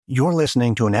You're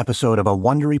listening to an episode of a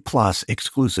Wondery Plus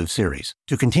exclusive series.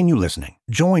 To continue listening,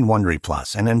 join Wondery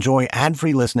Plus and enjoy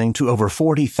ad-free listening to over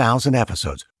 40,000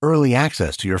 episodes, early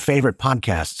access to your favorite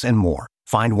podcasts, and more.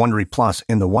 Find Wondery Plus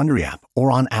in the Wondery app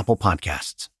or on Apple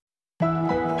Podcasts.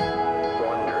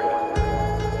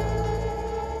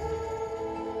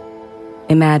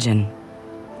 Imagine.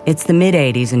 It's the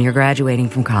mid-'80s and you're graduating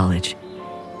from college.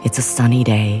 It's a sunny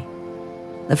day.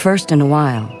 The first in a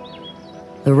while.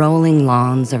 The rolling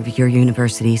lawns of your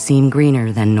university seem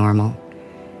greener than normal.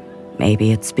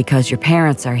 Maybe it's because your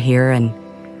parents are here and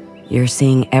you're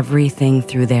seeing everything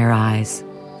through their eyes.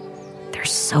 They're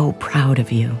so proud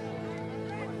of you.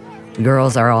 The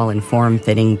girls are all in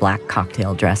form-fitting black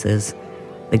cocktail dresses.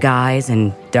 The guys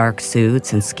in dark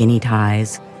suits and skinny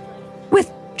ties,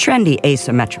 with trendy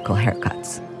asymmetrical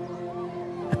haircuts.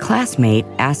 A classmate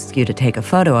asks you to take a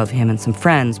photo of him and some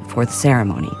friends before the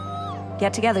ceremony.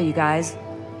 Get together, you guys.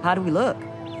 How do we look?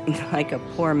 Like a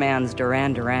poor man's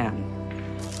Duran Duran.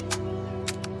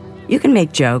 You can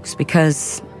make jokes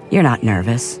because you're not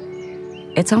nervous.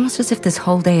 It's almost as if this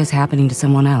whole day is happening to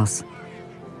someone else.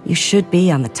 You should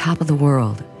be on the top of the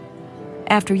world.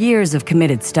 After years of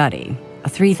committed study, a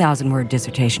 3,000-word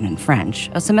dissertation in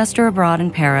French, a semester abroad in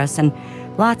Paris, and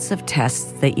lots of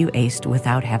tests that you aced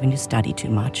without having to study too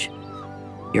much,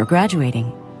 you're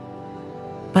graduating.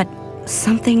 But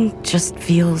something just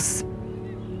feels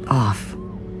off,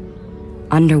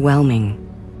 underwhelming,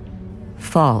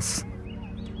 false,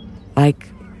 like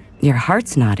your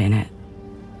heart's not in it.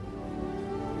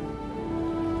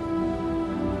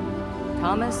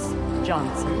 Thomas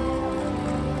Johnson,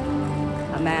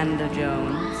 Amanda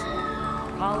Jones,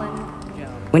 Colin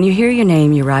Jones. When you hear your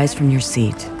name, you rise from your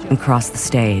seat and cross the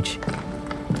stage.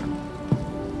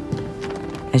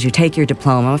 As you take your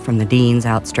diploma from the dean's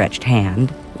outstretched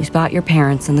hand, you spot your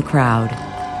parents in the crowd,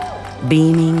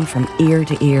 beaming from ear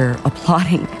to ear,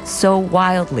 applauding so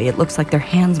wildly it looks like their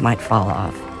hands might fall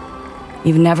off.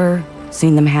 You've never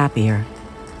seen them happier,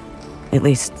 at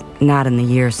least not in the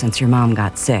years since your mom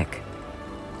got sick.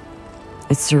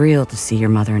 It's surreal to see your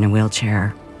mother in a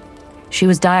wheelchair. She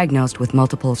was diagnosed with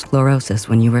multiple sclerosis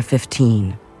when you were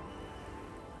 15.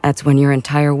 That's when your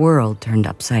entire world turned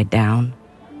upside down.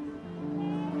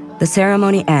 The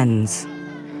ceremony ends.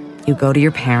 You go to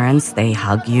your parents, they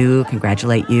hug you,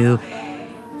 congratulate you.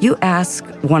 You ask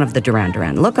one of the Duran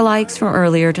Duran lookalikes from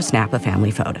earlier to snap a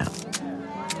family photo.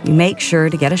 You make sure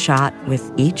to get a shot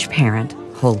with each parent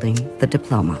holding the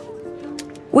diploma,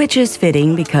 which is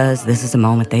fitting because this is a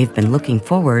moment they've been looking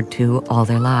forward to all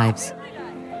their lives.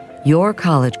 Your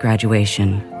college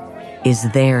graduation is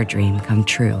their dream come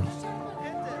true,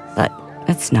 but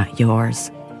it's not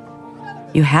yours.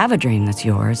 You have a dream that's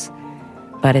yours,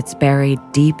 but it's buried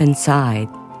deep inside,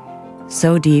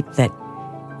 so deep that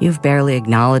you've barely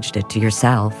acknowledged it to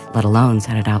yourself, let alone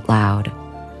said it out loud.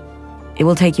 It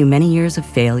will take you many years of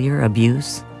failure,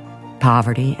 abuse,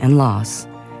 poverty, and loss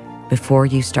before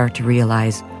you start to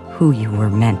realize who you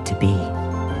were meant to be.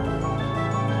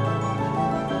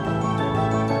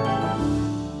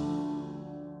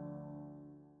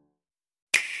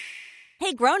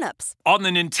 Hey, grown-ups. On the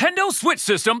Nintendo Switch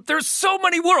system, there's so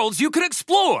many worlds you could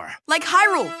explore. Like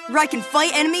Hyrule, where I can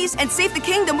fight enemies and save the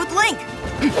kingdom with Link.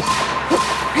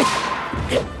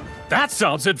 That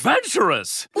sounds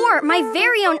adventurous. Or my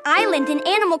very own island in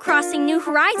Animal Crossing New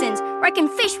Horizons, where I can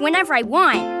fish whenever I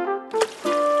want.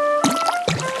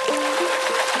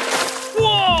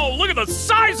 Whoa, look at the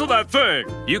size of that thing.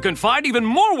 You can find even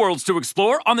more worlds to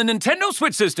explore on the Nintendo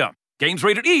Switch system. Games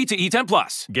rated E to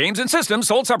E10+. Games and systems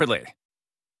sold separately.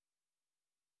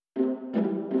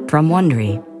 From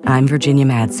Wondery, I'm Virginia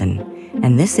Madsen,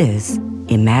 and this is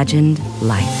Imagined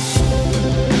Life.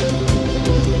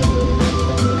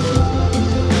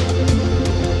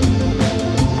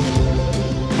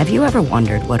 Have you ever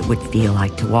wondered what it would feel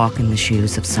like to walk in the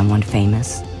shoes of someone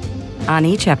famous? On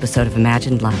each episode of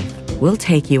Imagined Life, we'll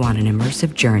take you on an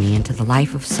immersive journey into the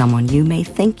life of someone you may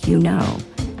think you know,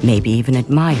 maybe even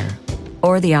admire,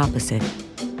 or the opposite.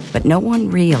 But no one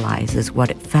realizes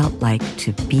what it felt like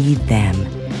to be them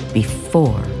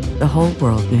before the whole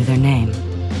world knew their name.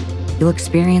 You'll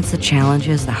experience the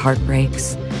challenges, the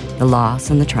heartbreaks, the loss,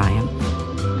 and the triumph.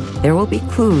 There will be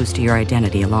clues to your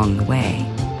identity along the way.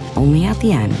 Only at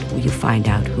the end will you find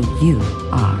out who you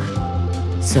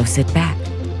are. So sit back,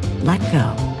 let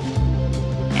go,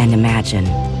 and imagine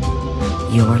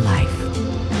your life.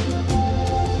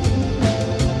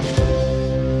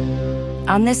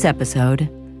 On this episode,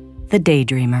 The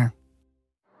Daydreamer.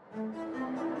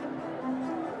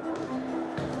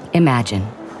 Imagine.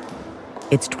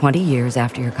 It's 20 years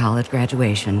after your college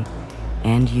graduation.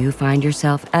 and you find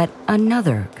yourself at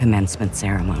another commencement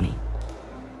ceremony.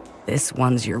 This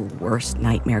one's your worst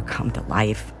nightmare come to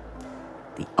life.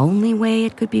 The only way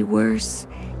it could be worse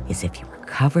is if you were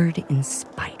covered in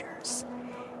spiders.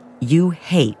 You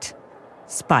hate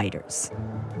spiders.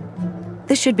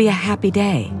 This should be a happy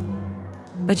day,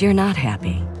 but you're not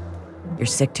happy. You're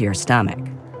sick to your stomach,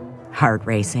 heart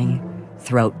racing,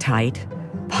 throat tight,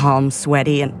 palms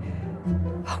sweaty, and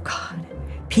oh God,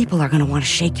 people are going to want to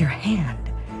shake your hand.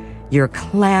 Your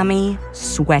clammy,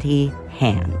 sweaty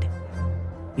hand.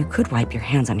 You could wipe your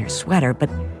hands on your sweater, but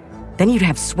then you'd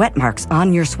have sweat marks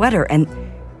on your sweater, and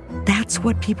that's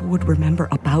what people would remember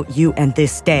about you and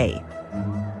this day.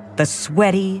 The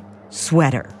sweaty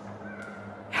sweater.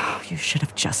 Oh, you should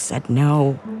have just said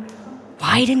no.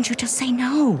 Why didn't you just say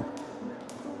no?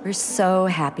 We're so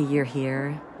happy you're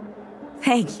here.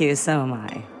 Thank you, so am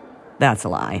I. That's a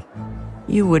lie.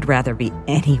 You would rather be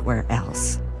anywhere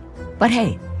else. But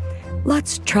hey,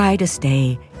 let's try to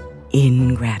stay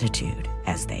in gratitude,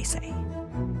 as they say.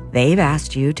 They've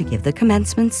asked you to give the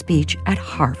commencement speech at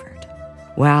Harvard.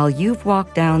 While you've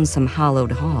walked down some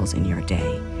hallowed halls in your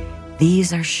day,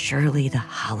 these are surely the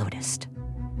hallowedest.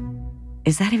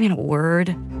 Is that even a word?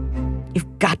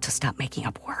 You've got to stop making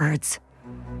up words.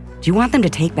 Do you want them to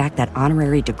take back that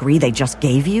honorary degree they just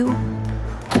gave you?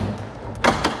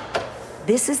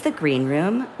 This is the green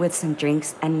room with some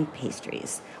drinks and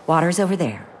pastries. Water's over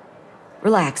there.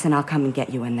 Relax and I'll come and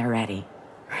get you when they're ready.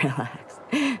 Relax.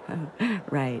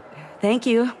 Right. Thank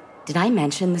you. Did I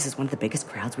mention this is one of the biggest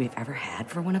crowds we've ever had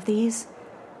for one of these?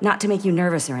 Not to make you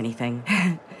nervous or anything.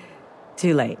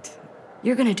 Too late.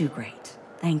 You're gonna do great.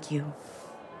 Thank you.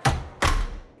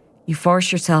 You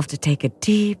force yourself to take a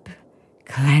deep,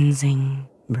 cleansing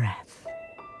breath.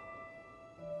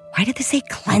 Why did they say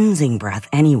cleansing breath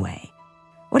anyway?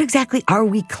 What exactly are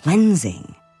we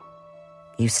cleansing?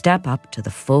 You step up to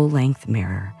the full-length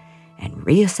mirror and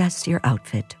reassess your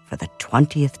outfit for the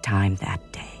 20th time that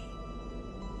day.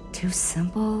 Too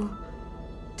simple?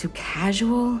 Too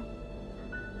casual?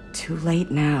 Too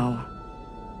late now.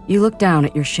 You look down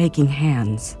at your shaking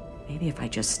hands. Maybe if I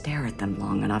just stare at them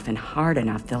long enough and hard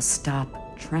enough, they'll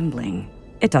stop trembling.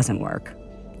 It doesn't work.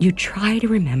 You try to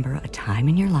remember a time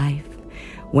in your life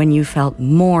when you felt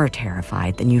more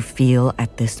terrified than you feel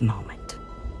at this moment.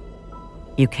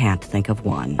 You can't think of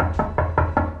one.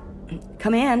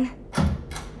 Come in.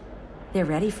 They're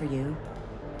ready for you.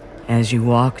 As you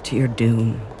walk to your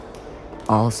doom,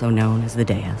 also known as the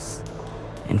dais,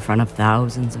 in front of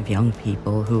thousands of young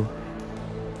people who,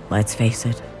 let's face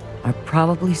it, are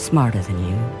probably smarter than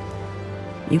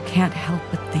you can't help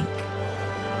but think,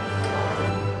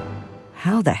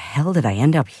 how the hell did I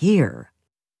end up here?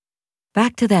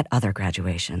 Back to that other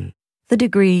graduation, the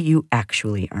degree you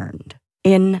actually earned,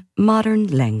 in modern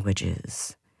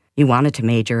languages. You wanted to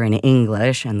major in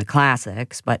English and the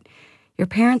classics, but your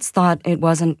parents thought it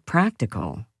wasn't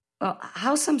practical. Well,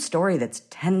 how's some story that's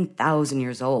 10,000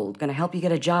 years old going to help you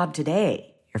get a job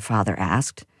today? Your father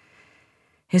asked.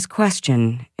 His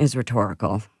question is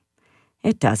rhetorical.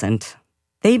 It doesn't.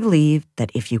 They believed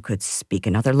that if you could speak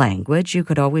another language, you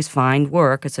could always find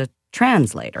work as a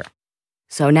translator.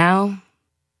 So now,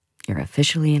 you're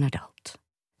officially an adult.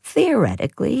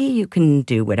 Theoretically, you can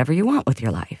do whatever you want with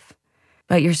your life.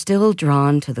 But you're still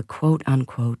drawn to the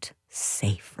quote-unquote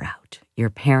safe route your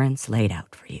parents laid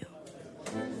out for you.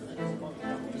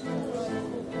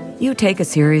 You take a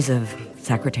series of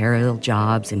secretarial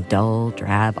jobs in dull,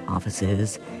 drab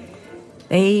offices.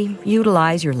 They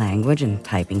utilize your language and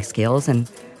typing skills, and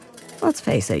let's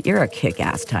face it, you're a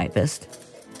kick-ass typist.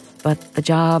 But the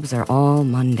jobs are all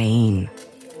mundane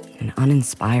and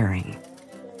uninspiring,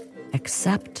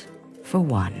 except for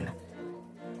one.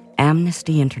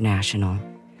 Amnesty International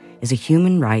is a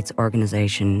human rights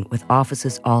organization with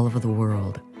offices all over the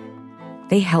world.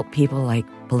 They help people like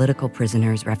political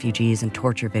prisoners, refugees, and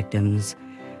torture victims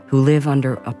who live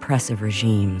under oppressive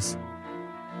regimes.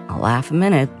 I'll laugh a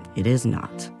minute, it is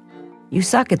not. You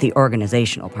suck at the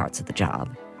organizational parts of the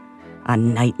job. A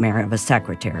nightmare of a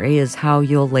secretary is how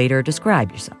you'll later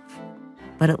describe yourself.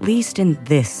 But at least in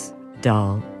this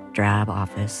dull, drab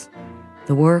office,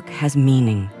 the work has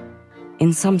meaning.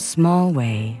 In some small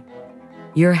way,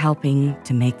 you're helping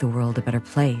to make the world a better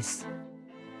place.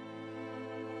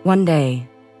 One day,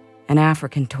 an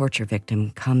African torture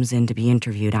victim comes in to be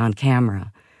interviewed on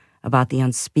camera about the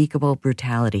unspeakable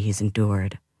brutality he's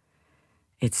endured.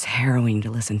 It's harrowing to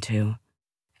listen to.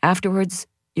 Afterwards,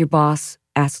 your boss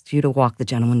asks you to walk the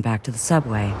gentleman back to the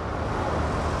subway.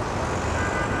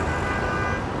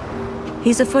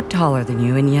 He's a foot taller than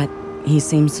you, and yet he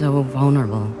seems so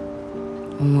vulnerable,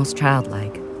 almost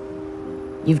childlike.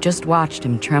 You've just watched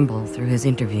him tremble through his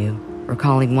interview,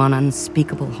 recalling one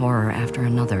unspeakable horror after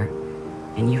another,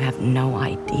 and you have no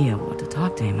idea what to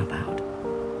talk to him about.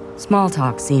 Small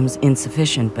talk seems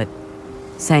insufficient, but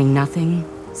saying nothing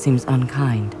seems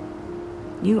unkind.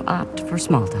 You opt for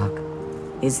small talk.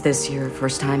 Is this your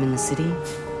first time in the city?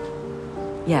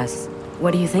 Yes.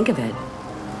 What do you think of it?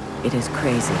 It is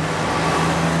crazy.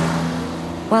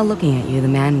 While looking at you, the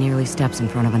man nearly steps in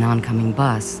front of an oncoming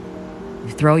bus. You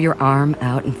throw your arm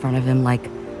out in front of him like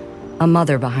a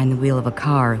mother behind the wheel of a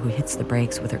car who hits the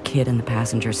brakes with her kid in the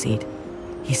passenger seat.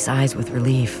 He sighs with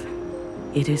relief.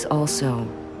 It is also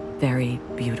very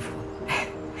beautiful.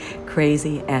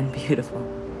 Crazy and beautiful.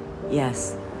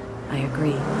 Yes, I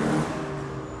agree.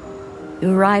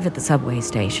 You arrive at the subway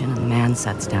station and the man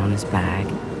sets down his bag,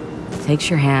 takes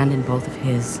your hand in both of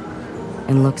his,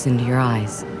 and looks into your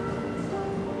eyes.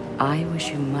 I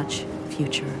wish you much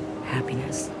future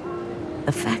happiness.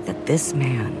 The fact that this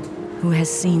man, who has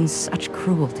seen such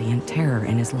cruelty and terror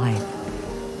in his life,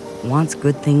 wants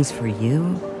good things for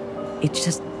you,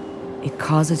 it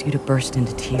causes you to burst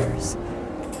into tears.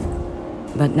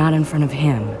 But not in front of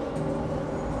him.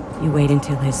 You wait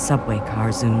until his subway car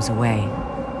zooms away.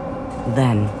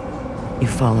 Then, you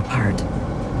fall apart.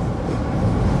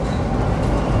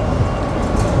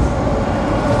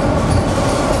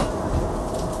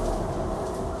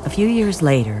 A few years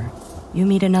later, you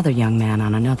meet another young man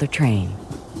on another train.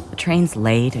 The train's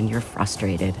late and you're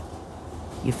frustrated.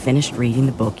 You've finished reading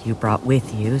the book you brought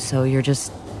with you, so you're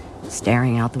just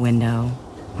staring out the window,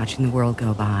 watching the world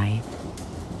go by.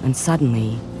 And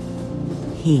suddenly,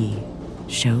 he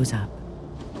shows up.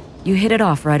 You hit it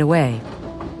off right away.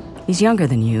 He's younger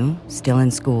than you, still in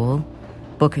school,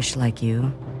 bookish like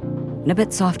you, and a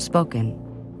bit soft-spoken,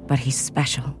 but he's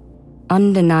special.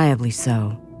 Undeniably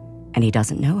so, and he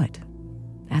doesn't know it.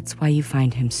 That's why you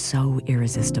find him so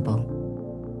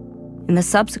irresistible. In the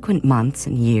subsequent months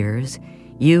and years,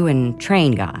 you and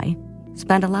Train Guy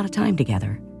spend a lot of time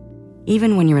together.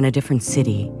 Even when you're in a different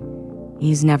city,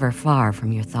 he's never far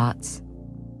from your thoughts.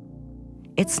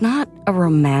 It's not a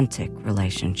romantic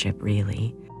relationship,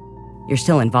 really. You're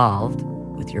still involved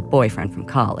with your boyfriend from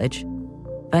college,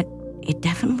 but it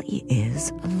definitely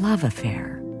is a love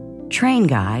affair. Train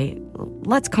Guy,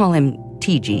 let's call him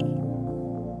TG.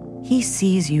 He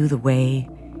sees you the way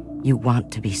you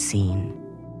want to be seen,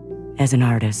 as an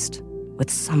artist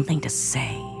with something to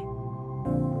say.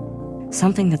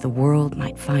 Something that the world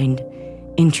might find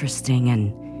interesting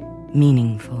and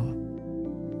meaningful.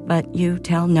 But you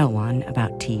tell no one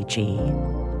about TG.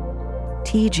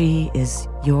 TG is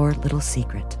your little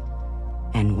secret,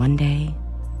 and one day,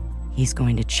 he's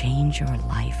going to change your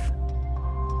life.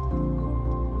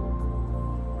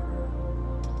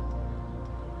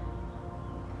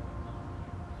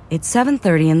 It's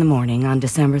 7:30 in the morning on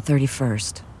December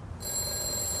 31st.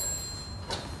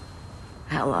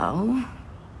 Hello?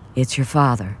 It's your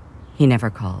father. He never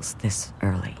calls this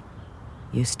early.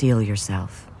 You steel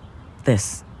yourself.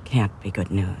 This can't be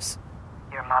good news.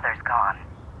 Your mother's gone.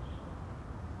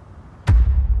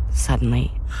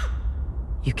 Suddenly,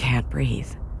 you can't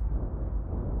breathe.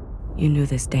 You knew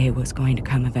this day was going to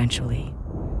come eventually.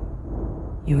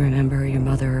 You remember your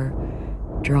mother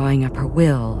drawing up her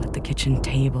will at the kitchen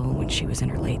table when she was in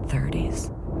her late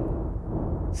 30s.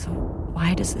 So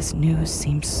why does this news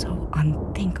seem so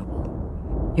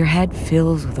unthinkable? Your head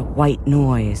fills with a white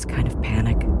noise kind of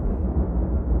panic.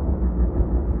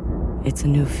 It's a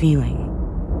new feeling,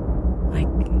 like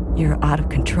you're out of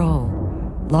control,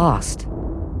 lost,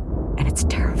 and it's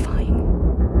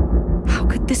terrifying. How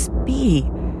could this be?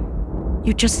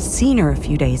 You'd just seen her a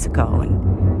few days ago,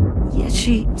 and yes,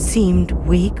 she seemed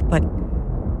weak, but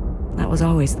that was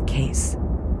always the case.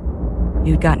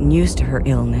 You'd gotten used to her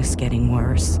illness getting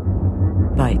worse,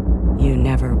 but you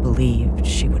never believed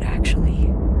she would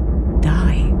actually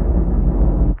die.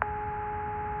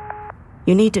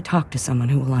 You need to talk to someone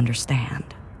who will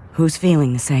understand, who's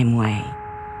feeling the same way.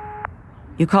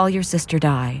 You call your sister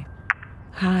Di.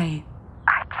 Hi.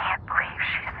 I can't believe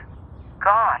she's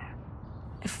gone.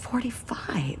 At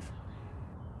 45.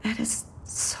 That is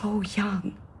so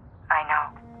young. I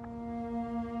know.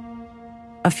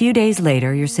 A few days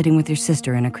later, you're sitting with your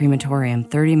sister in a crematorium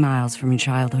 30 miles from your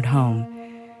childhood home.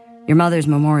 Your mother's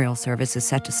memorial service is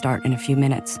set to start in a few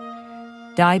minutes.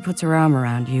 Di puts her arm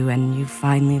around you, and you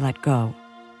finally let go.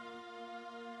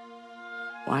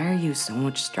 Why are you so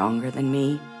much stronger than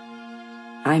me?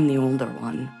 I'm the older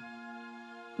one.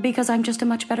 Because I'm just a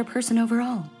much better person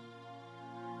overall.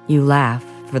 You laugh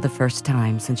for the first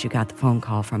time since you got the phone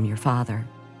call from your father.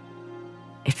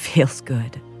 It feels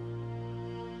good.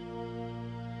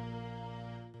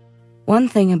 One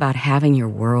thing about having your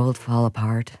world fall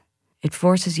apart, it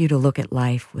forces you to look at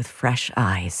life with fresh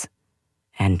eyes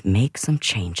and make some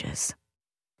changes.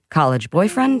 College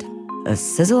boyfriend? The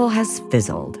sizzle has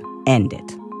fizzled. End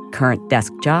it. Current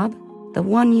desk job? The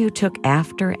one you took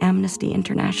after Amnesty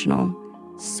International?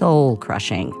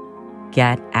 Soul-crushing.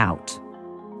 Get out.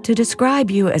 To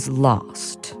describe you as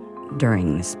lost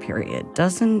during this period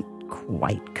doesn't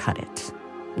quite cut it.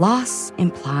 Loss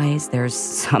implies there's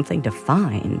something to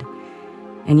find,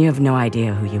 and you have no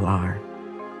idea who you are.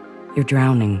 You're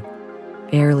drowning,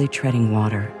 barely treading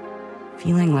water,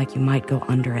 feeling like you might go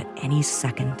under at any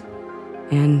second,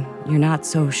 and you're not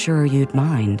so sure you'd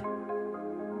mind.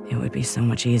 It would be so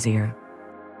much easier.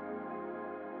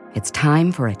 It's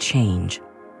time for a change,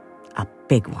 a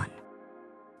big one.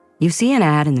 You see an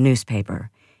ad in the newspaper,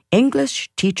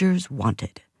 English teachers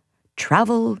wanted.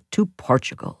 Travel to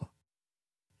Portugal.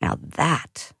 Now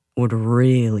that would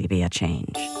really be a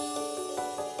change.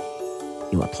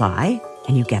 You apply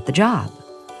and you get the job.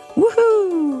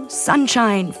 Woohoo!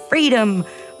 Sunshine, freedom,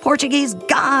 Portuguese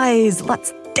guys,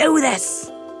 let's do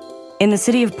this! In the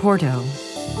city of Porto,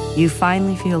 you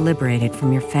finally feel liberated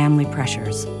from your family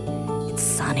pressures. It's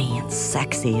sunny and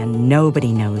sexy and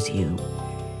nobody knows you.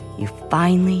 You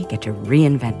finally get to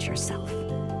reinvent yourself.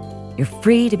 You're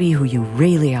free to be who you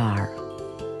really are,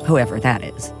 whoever that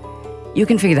is. You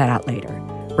can figure that out later.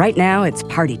 Right now, it's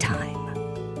party time.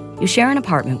 You share an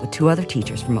apartment with 2 other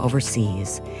teachers from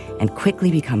overseas and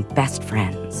quickly become best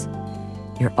friends.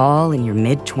 You're all in your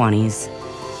mid-20s,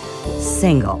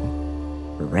 single,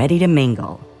 ready to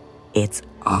mingle. It's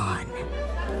on.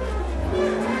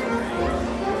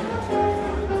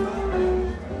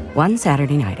 One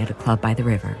Saturday night at a club by the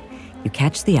river, you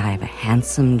catch the eye of a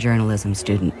handsome journalism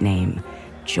student named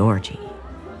Georgie.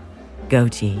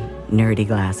 Goatee, nerdy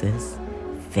glasses,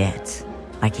 fit,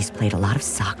 like he's played a lot of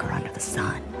soccer under the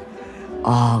sun.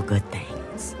 All good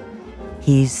things.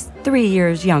 He's 3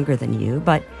 years younger than you,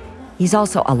 but he's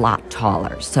also a lot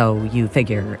taller, so you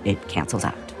figure it cancels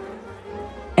out.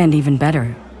 And even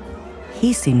better,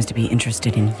 he seems to be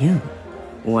interested in you.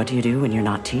 What do you do when you're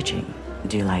not teaching?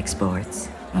 Do you like sports?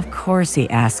 Of course he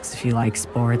asks if you like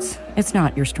sports. It's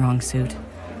not your strong suit.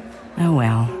 Oh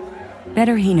well,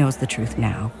 better he knows the truth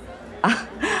now.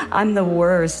 I'm the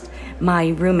worst. My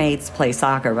roommates play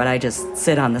soccer, but I just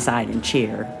sit on the side and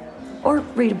cheer. Or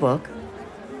read a book.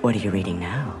 What are you reading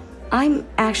now? I'm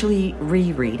actually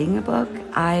rereading a book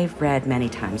I've read many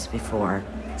times before.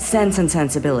 Sense and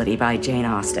Sensibility by Jane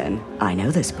Austen. I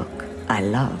know this book. I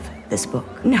love this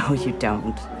book. No, you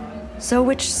don't. So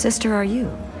which sister are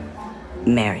you?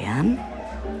 Marianne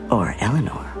or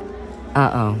Eleanor?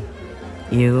 Uh-oh.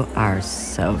 You are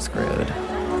so screwed.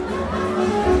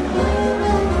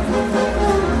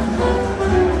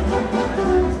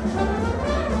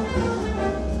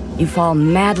 You fall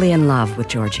madly in love with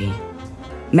Georgie.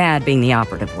 Mad being the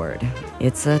operative word.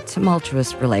 It's a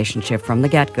tumultuous relationship from the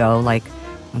get-go, like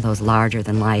one of those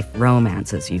larger-than-life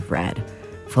romances you've read,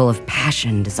 full of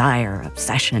passion, desire,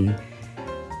 obsession,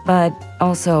 but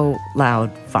also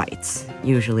loud fights,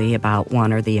 usually about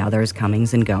one or the other's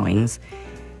comings and goings.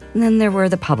 And then there were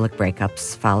the public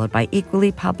breakups, followed by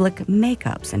equally public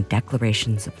makeups and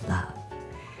declarations of love.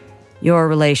 Your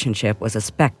relationship was a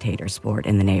spectator sport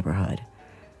in the neighborhood.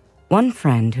 One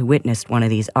friend who witnessed one of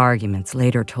these arguments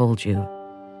later told you,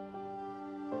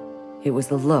 "It was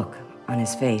the look on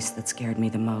his face that scared me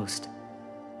the most.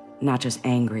 Not just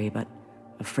angry, but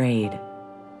afraid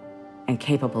and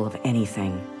capable of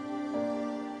anything."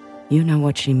 You know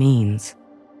what she means.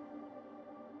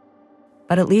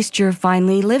 But at least you're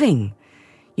finally living.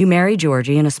 You marry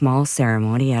Georgie in a small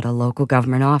ceremony at a local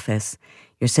government office.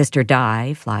 Your sister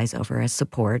Di flies over as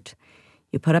support.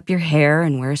 You put up your hair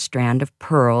and wear a strand of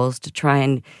pearls to try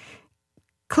and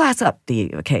class up the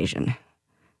occasion.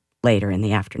 Later in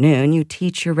the afternoon, you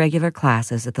teach your regular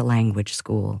classes at the language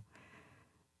school.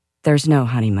 There's no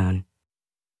honeymoon.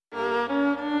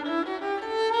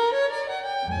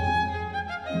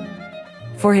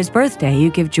 For his birthday,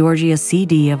 you give Georgie a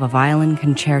CD of a violin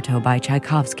concerto by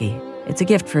Tchaikovsky. It's a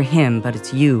gift for him, but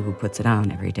it's you who puts it on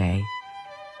every day.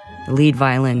 The lead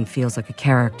violin feels like a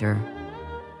character.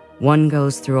 One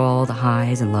goes through all the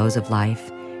highs and lows of life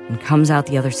and comes out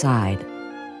the other side.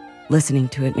 Listening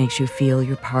to it makes you feel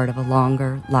you're part of a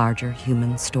longer, larger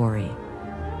human story.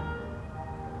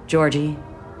 Georgie,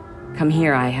 come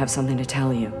here, I have something to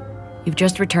tell you. You've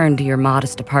just returned to your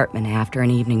modest apartment after an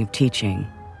evening of teaching.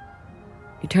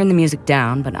 You turn the music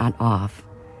down, but not off.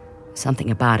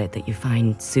 Something about it that you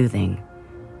find soothing,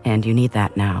 and you need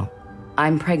that now.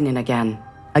 I'm pregnant again.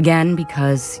 Again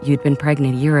because you'd been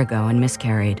pregnant a year ago and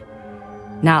miscarried.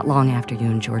 Not long after you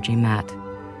and Georgie met.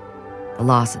 The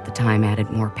loss at the time added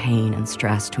more pain and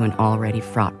stress to an already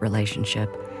fraught relationship.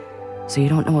 So you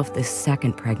don't know if this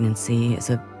second pregnancy is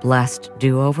a blessed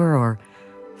do-over or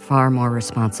far more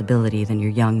responsibility than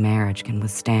your young marriage can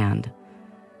withstand.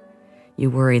 You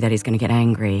worry that he's going to get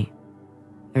angry.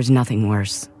 There's nothing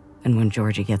worse than when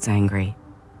Georgie gets angry.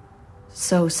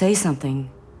 So say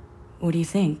something. What do you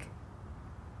think?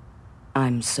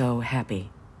 I'm so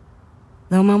happy.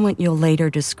 The moment you'll later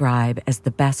describe as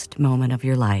the best moment of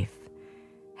your life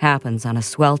happens on a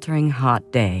sweltering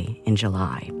hot day in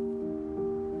July.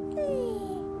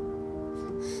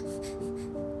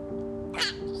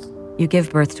 You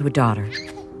give birth to a daughter.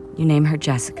 You name her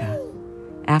Jessica,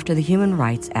 after the human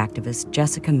rights activist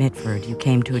Jessica Mitford you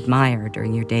came to admire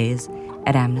during your days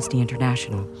at Amnesty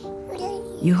International.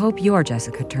 You hope your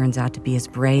Jessica turns out to be as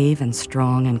brave and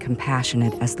strong and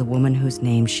compassionate as the woman whose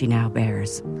name she now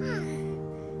bears.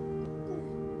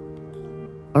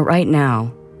 But right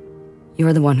now,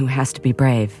 you're the one who has to be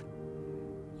brave.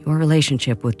 Your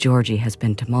relationship with Georgie has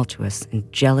been tumultuous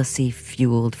and jealousy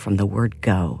fueled from the word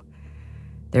go.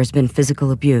 There's been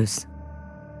physical abuse.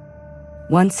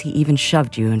 Once he even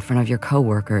shoved you in front of your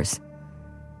coworkers.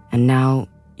 And now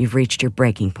you've reached your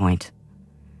breaking point.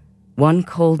 One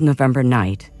cold November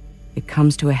night, it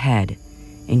comes to a head,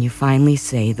 and you finally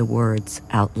say the words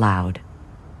out loud.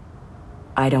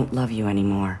 I don't love you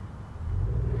anymore.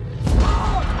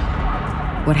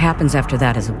 What happens after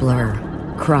that is a blur.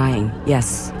 Crying,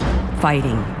 yes.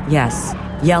 Fighting, yes.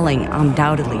 Yelling,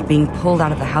 undoubtedly. Being pulled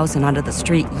out of the house and onto the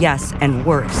street, yes, and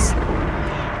worse.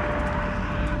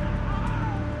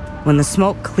 When the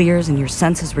smoke clears and your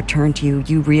senses return to you,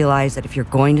 you realize that if you're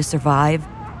going to survive,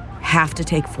 you have to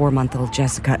take 4-month-old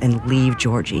Jessica and leave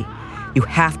Georgie. You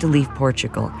have to leave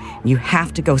Portugal. You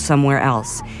have to go somewhere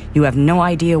else. You have no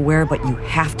idea where, but you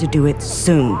have to do it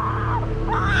soon.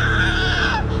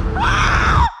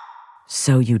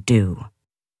 So you do.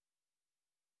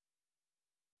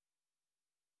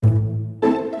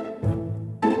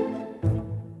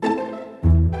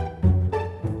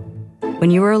 When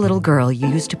you were a little girl, you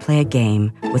used to play a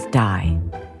game with Di.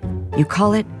 You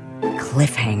call it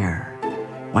cliffhanger.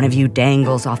 One of you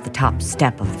dangles off the top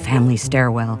step of the family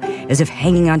stairwell as if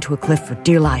hanging onto a cliff for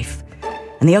dear life,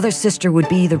 and the other sister would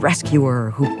be the rescuer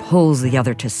who pulls the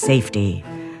other to safety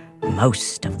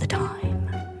most of the time.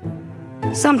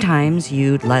 Sometimes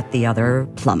you'd let the other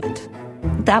plummet.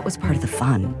 That was part of the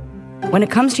fun. When it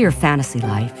comes to your fantasy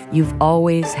life, you've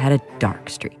always had a dark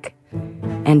streak.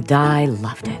 And Di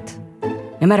loved it.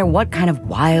 No matter what kind of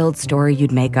wild story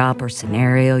you'd make up or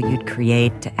scenario you'd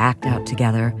create to act out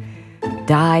together,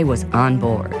 Di was on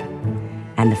board.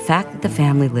 And the fact that the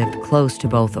family lived close to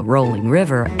both a rolling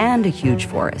river and a huge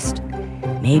forest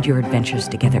made your adventures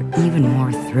together even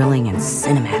more thrilling and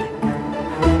cinematic.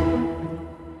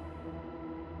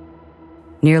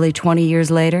 Nearly 20 years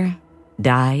later,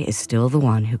 Di is still the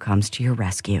one who comes to your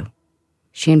rescue.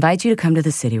 She invites you to come to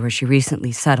the city where she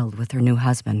recently settled with her new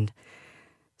husband.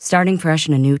 Starting fresh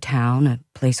in a new town, a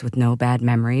place with no bad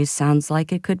memories, sounds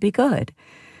like it could be good.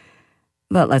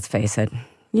 But let's face it,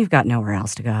 you've got nowhere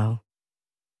else to go.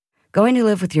 Going to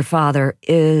live with your father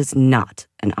is not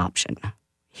an option.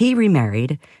 He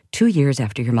remarried 2 years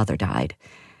after your mother died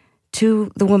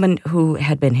to the woman who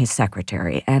had been his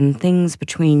secretary, and things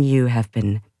between you have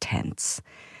been tense.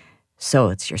 So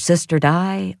it's your sister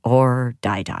Di or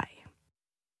Di.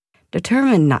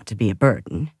 Determined not to be a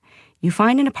burden, you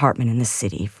find an apartment in the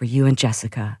city for you and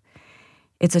Jessica.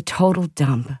 It's a total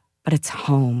dump, but it's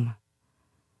home.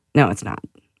 No, it's not.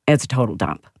 It's a total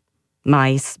dump.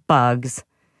 Mice, bugs,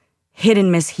 hidden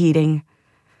misheating.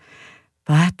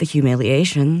 But the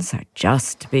humiliations are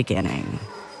just beginning.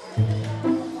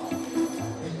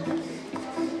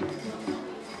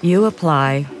 You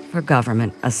apply for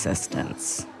government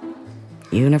assistance.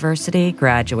 University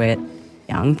graduate,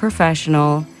 young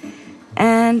professional,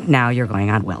 and now you're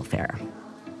going on welfare.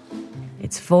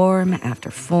 It's form after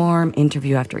form,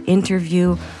 interview after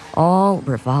interview, all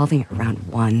revolving around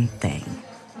one thing.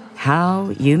 How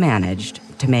you managed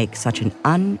to make such an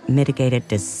unmitigated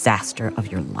disaster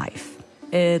of your life.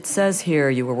 It says here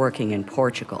you were working in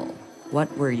Portugal.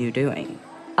 What were you doing?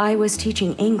 I was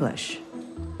teaching English.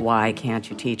 Why can't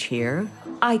you teach here?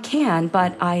 I can,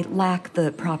 but I lack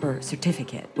the proper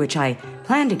certificate, which I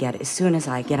plan to get as soon as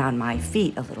I get on my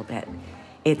feet a little bit.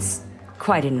 It's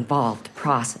quite an involved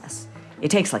process. It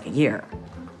takes like a year.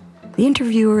 The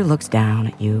interviewer looks down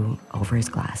at you over his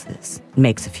glasses and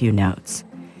makes a few notes.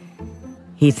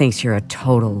 He thinks you're a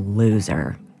total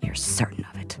loser. You're certain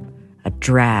of it. A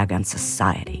drag on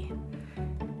society.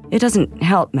 It doesn't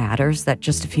help matters that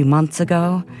just a few months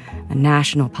ago, a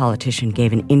national politician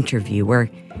gave an interview where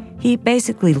He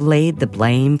basically laid the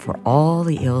blame for all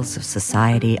the ills of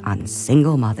society on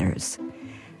single mothers.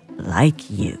 Like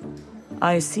you.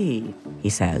 I see, he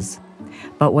says.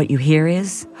 But what you hear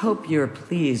is, hope you're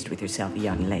pleased with yourself,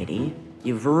 young lady.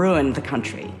 You've ruined the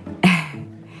country.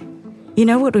 You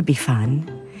know what would be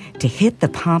fun? To hit the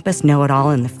pompous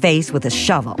know-it-all in the face with a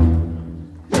shovel.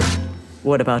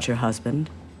 What about your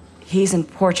husband? He's in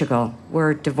Portugal.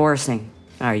 We're divorcing.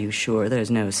 Are you sure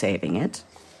there's no saving it?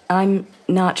 I'm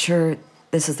not sure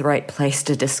this is the right place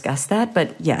to discuss that,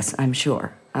 but yes, I'm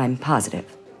sure. I'm positive.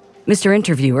 Mr.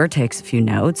 Interviewer takes a few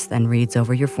notes, then reads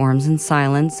over your forms in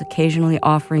silence, occasionally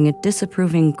offering a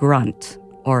disapproving grunt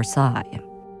or sigh.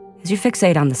 As you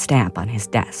fixate on the stamp on his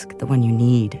desk, the one you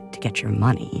need to get your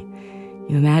money,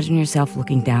 you imagine yourself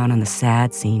looking down on the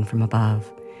sad scene from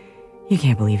above. You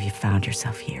can't believe you found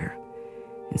yourself here,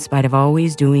 in spite of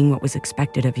always doing what was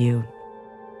expected of you.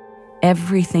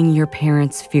 Everything your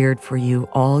parents feared for you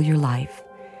all your life,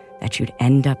 that you'd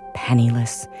end up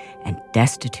penniless and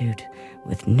destitute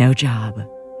with no job,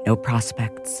 no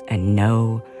prospects, and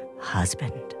no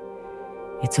husband.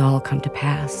 It's all come to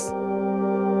pass.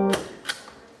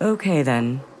 Okay,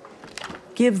 then.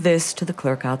 Give this to the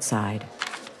clerk outside.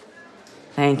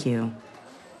 Thank you.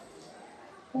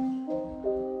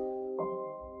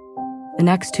 The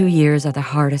next 2 years are the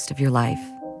hardest of your life,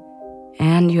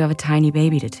 and you have a tiny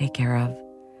baby to take care of.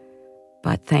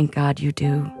 But thank God you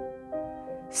do.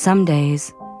 Some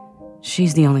days,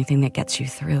 she's the only thing that gets you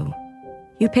through.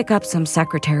 You pick up some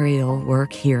secretarial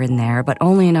work here and there, but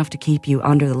only enough to keep you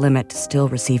under the limit to still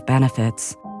receive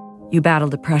benefits. You battle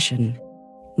depression.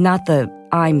 Not the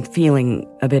I'm feeling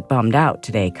a bit bummed out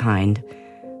today kind,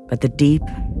 but the deep,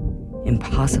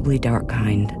 impossibly dark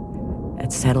kind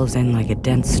that settles in like a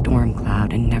dense storm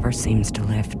cloud and never seems to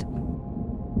lift.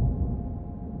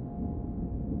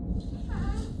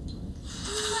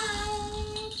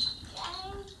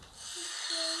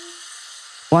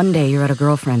 One day you're at a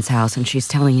girlfriend's house and she's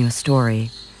telling you a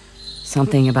story.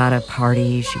 Something about a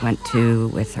party she went to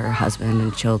with her husband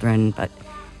and children, but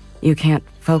you can't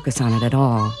focus on it at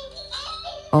all.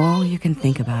 All you can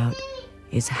think about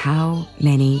is how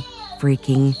many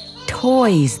freaking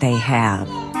toys they have.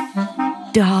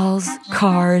 Dolls,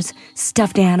 cars,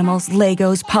 stuffed animals,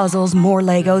 Legos, puzzles, more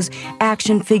Legos,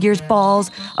 action figures,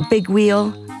 balls, a big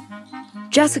wheel.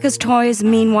 Jessica's toys,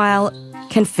 meanwhile,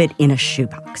 can fit in a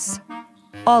shoebox.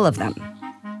 All of them.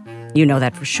 You know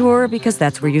that for sure because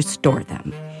that's where you store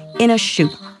them. In a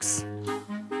shoebox.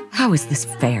 How is this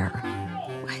fair?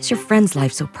 Why is your friend's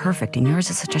life so perfect and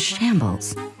yours is such a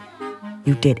shambles?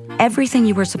 You did everything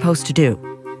you were supposed to do.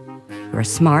 You're a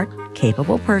smart,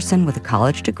 capable person with a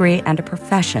college degree and a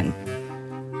profession.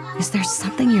 Is there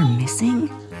something you're missing?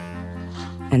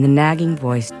 And the nagging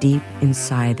voice deep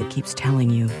inside that keeps telling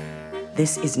you,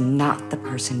 this is not the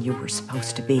person you were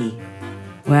supposed to be.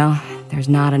 Well, there's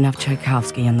not enough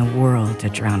Tchaikovsky in the world to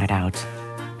drown it out.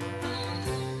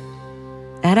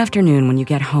 That afternoon, when you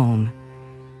get home,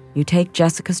 you take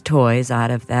Jessica's toys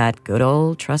out of that good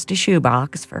old trusty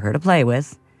shoebox for her to play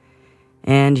with,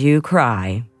 and you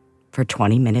cry for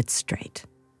 20 minutes straight.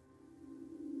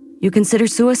 You consider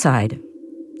suicide.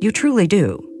 You truly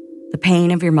do. The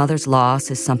pain of your mother's loss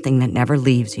is something that never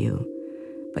leaves you,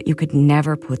 but you could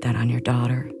never put that on your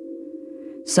daughter.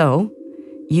 So,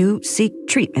 you seek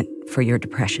treatment for your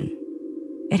depression.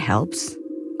 It helps.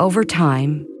 Over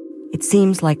time, it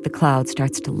seems like the cloud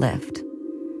starts to lift.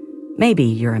 Maybe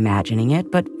you're imagining it,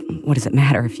 but what does it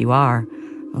matter if you are?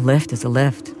 A lift is a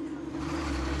lift.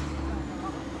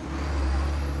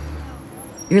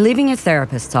 You're leaving your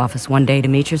therapist's office one day to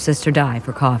meet your sister Di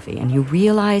for coffee, and you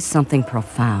realize something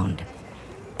profound.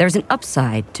 There's an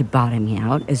upside to bottoming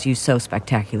out, as you so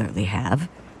spectacularly have.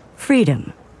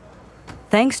 Freedom.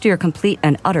 Thanks to your complete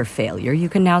and utter failure, you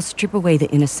can now strip away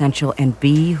the inessential and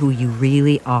be who you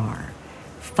really are.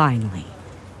 Finally.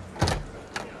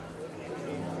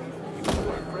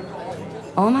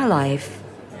 All my life,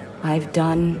 I've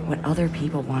done what other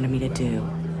people wanted me to do.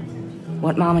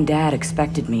 What Mom and Dad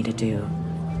expected me to do.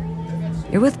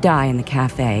 You're with Di in the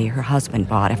cafe her husband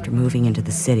bought after moving into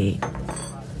the city.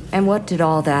 And what did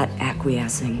all that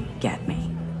acquiescing get me?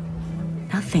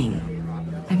 Nothing.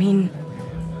 I mean,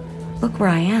 look where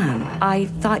I am. I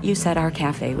thought you said our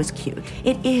cafe was cute.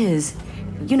 It is.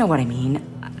 You know what I mean.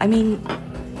 I mean,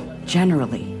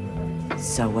 generally.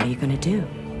 So what are you gonna do?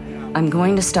 I'm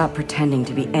going to stop pretending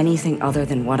to be anything other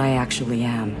than what I actually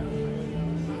am.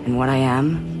 And what I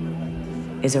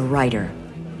am is a writer.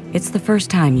 It's the first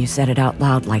time you said it out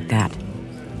loud like that,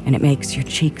 and it makes your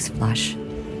cheeks flush,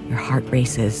 your heart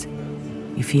races,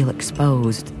 you feel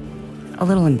exposed, a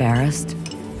little embarrassed.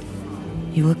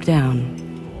 You look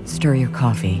down, stir your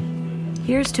coffee.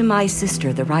 Here's to my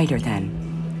sister, the writer,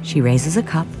 then. She raises a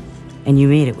cup, and you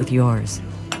meet it with yours.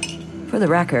 For the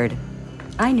record,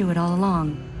 I knew it all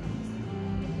along.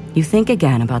 You think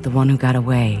again about the one who got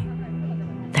away.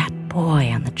 That boy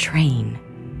on the train.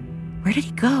 Where did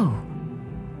he go?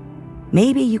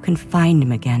 Maybe you can find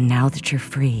him again now that you're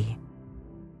free.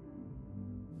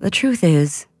 The truth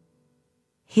is,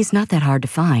 he's not that hard to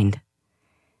find,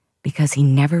 because he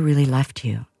never really left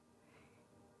you.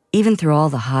 Even through all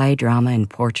the high drama in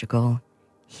Portugal,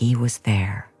 he was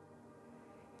there.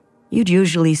 You'd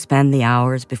usually spend the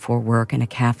hours before work in a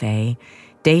cafe,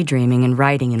 daydreaming and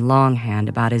writing in longhand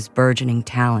about his burgeoning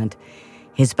talent,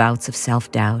 his bouts of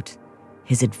self-doubt,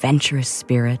 his adventurous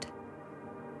spirit.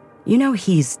 You know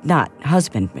he's not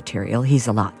husband material. He's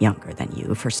a lot younger than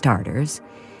you, for starters.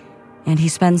 And he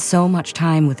spends so much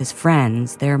time with his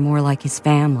friends, they're more like his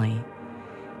family.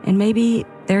 And maybe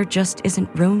there just isn't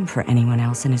room for anyone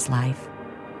else in his life.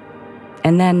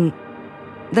 And then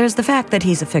there's the fact that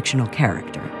he's a fictional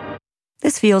character.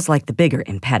 This feels like the bigger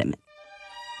impediment.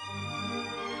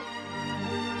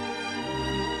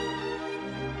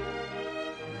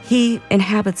 He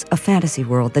inhabits a fantasy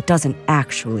world that doesn't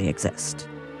actually exist.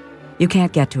 You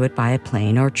can't get to it by a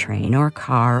plane or train or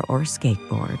car or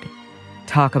skateboard.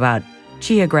 Talk about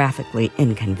geographically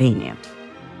inconvenient.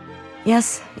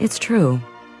 Yes, it's true.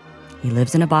 He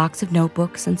lives in a box of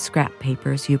notebooks and scrap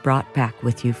papers you brought back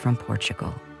with you from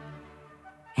Portugal.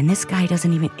 And this guy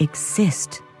doesn't even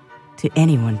exist to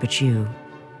anyone but you.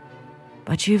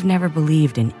 But you've never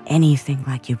believed in anything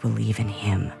like you believe in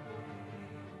him.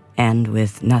 And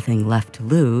with nothing left to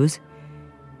lose,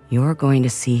 you're going to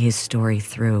see his story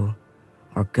through,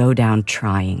 or go down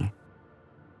trying.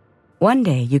 One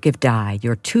day you give Di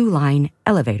your 2-line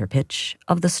elevator pitch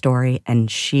of the story, and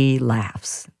she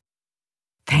laughs.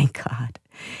 Thank God.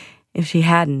 If she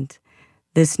hadn't,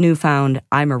 this newfound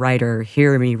I'm a writer,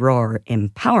 hear me roar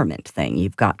empowerment thing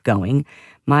you've got going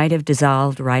might have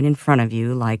dissolved right in front of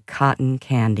you like cotton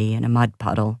candy in a mud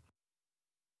puddle.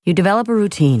 You develop a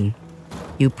routine.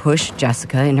 You push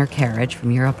Jessica in her carriage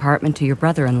from your apartment to your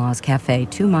brother-in-law's cafe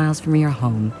 2 miles from your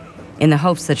home in the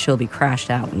hopes that she'll be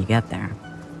crashed out when you get there.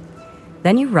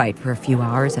 Then you write for a few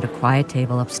hours at a quiet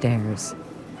table upstairs.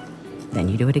 Then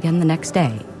you do it again the next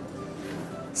day.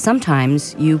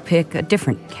 Sometimes you pick a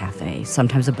different cafe,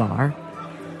 sometimes a bar.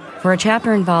 For a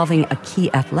chapter involving a key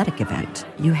athletic event,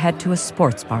 you head to a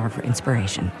sports bar for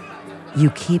inspiration. You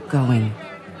keep going,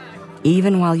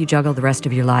 even while you juggle the rest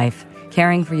of your life,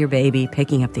 caring for your baby,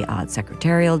 picking up the odd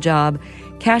secretarial job,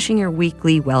 cashing your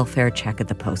weekly welfare check at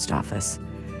the post office.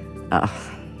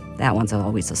 That one's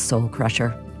always a soul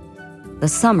crusher. The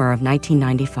summer of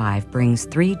 1995 brings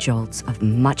 3 jolts of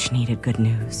much-needed good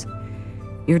news.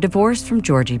 Your divorce from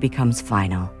Georgie becomes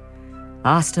final.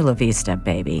 Hasta la vista,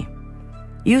 baby.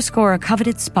 You score a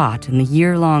coveted spot in the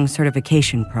year-long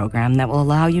certification program that will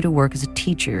allow you to work as a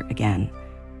teacher again.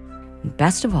 And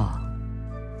best of all,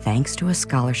 thanks to a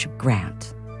scholarship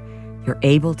grant, you're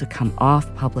able to come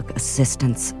off public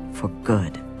assistance for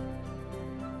good.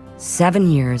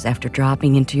 7 years after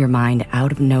dropping into your mind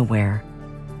out of nowhere,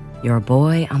 your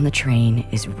boy on the train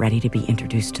is ready to be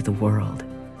introduced to the world.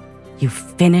 You've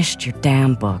finished your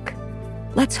damn book.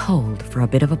 Let's hold for a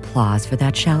bit of applause for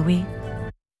that, shall we?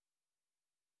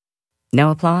 No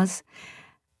applause?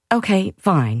 Okay,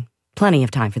 fine. Plenty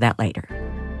of time for that later.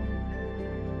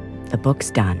 The book's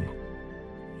done.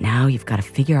 Now you've got to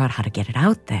figure out how to get it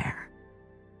out there.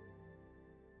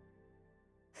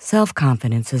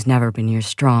 Self-confidence has never been your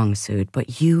strong suit,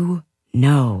 but you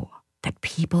know that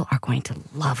people are going to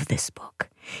love this book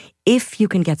if you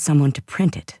can get someone to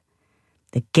print it.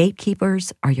 The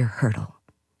gatekeepers are your hurdle,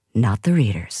 not the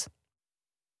readers.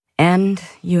 And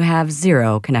you have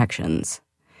 0 connections.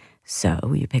 So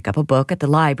you pick up a book at the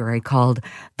library called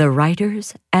The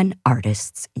Writers and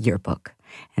Artists Yearbook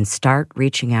and start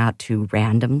reaching out to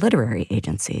random literary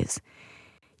agencies.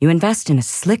 You invest in a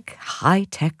slick,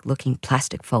 high-tech-looking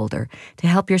plastic folder to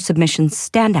help your submissions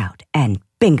stand out, and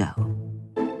bingo!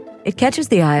 It catches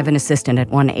the eye of an assistant at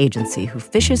one agency who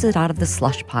fishes it out of the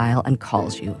slush pile and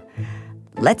calls you.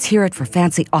 Let's hear it for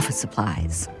fancy office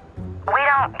supplies. We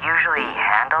don't usually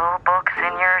handle books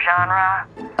in your genre.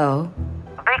 Oh?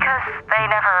 Because they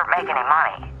never make any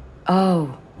money.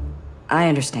 Oh, I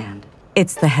understand.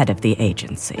 It's the head of the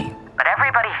agency. But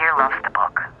everybody here loves the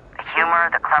book. The humor,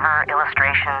 the clever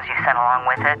illustrations you sent along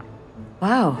with it.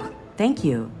 Wow, thank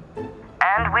you.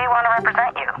 And we want to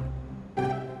represent you.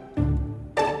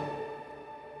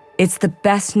 It's the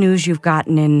best news you've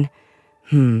gotten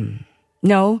in...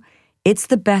 No, it's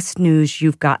the best news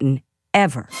you've gotten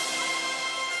ever.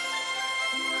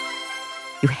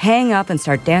 You hang up and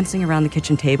start dancing around the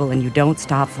kitchen table, and you don't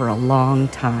stop for a long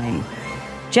time.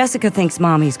 Jessica thinks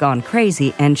Mommy's gone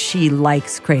crazy, and she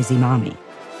likes crazy Mommy.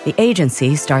 The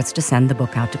agency starts to send the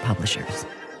book out to publishers.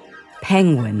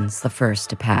 Penguin's the first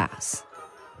to pass.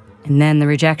 And then the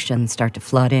rejections start to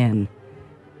flood in.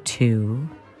 2,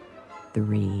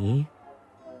 3,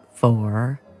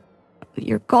 4.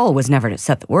 Your goal was never to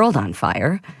set the world on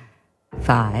fire.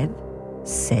 5,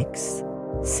 6,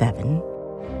 7.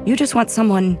 You just want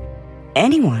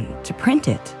anyone, to print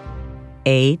it.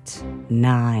 8,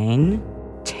 9,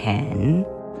 10.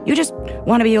 You just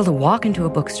want to be able to walk into a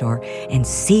bookstore and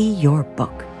see your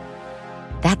book.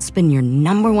 That's been your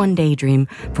number one daydream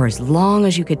for as long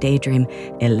as you could daydream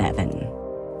 11.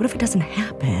 What if it doesn't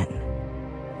happen?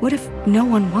 What if no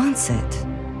one wants it?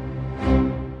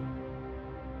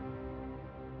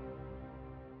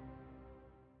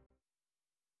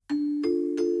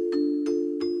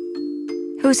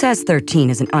 Who says 13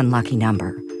 is an unlucky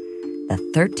number?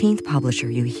 The 13th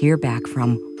publisher you hear back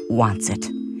from wants it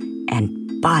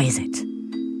and buys it.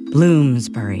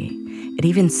 Bloomsbury. It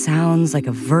even sounds like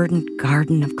a verdant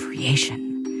garden of creation.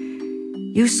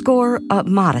 You score a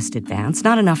modest advance,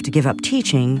 not enough to give up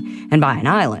teaching and buy an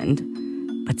island,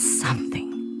 but something.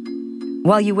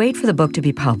 While you wait for the book to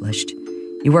be published,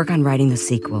 you work on writing the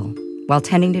sequel while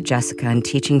tending to Jessica and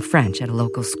teaching French at a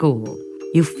local school.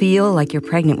 You feel like you're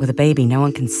pregnant with a baby no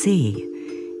one can see,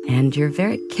 and you're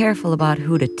very careful about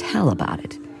who to tell about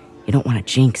it. You don't want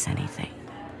to jinx anything.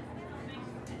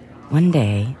 One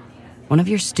day, one of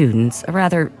your students, a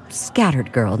rather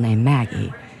scattered girl named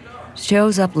Maggie,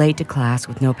 shows up late to class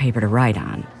with no paper to write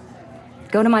on.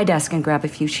 Go to my desk and grab a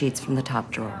few sheets from the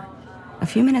top drawer. A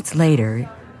few minutes later,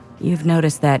 you've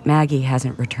noticed that Maggie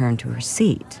hasn't returned to her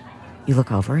seat. You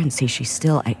look over and see she's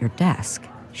still at your desk.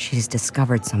 She's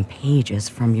discovered some pages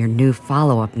from your new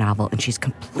follow-up novel, and she's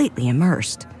completely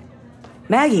immersed.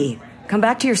 Maggie, come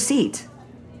back to your seat.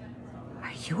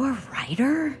 Are you a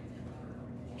writer?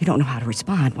 You don't know how to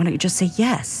respond. Why don't you just say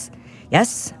yes?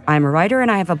 Yes, I'm a writer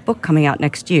and I have a book coming out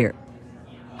next year.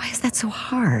 Why is that so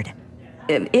hard?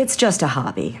 It's just a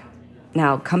hobby.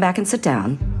 Now, come back and sit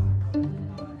down.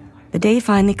 The day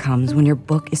finally comes when your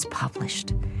book is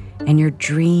published, and your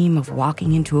dream of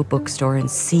walking into a bookstore and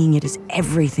seeing it is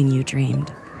everything you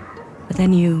dreamed. But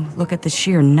then you look at the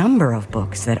sheer number of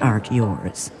books that aren't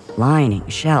yours, lining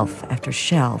shelf after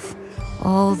shelf,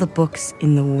 all the books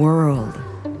in the world.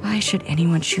 Why should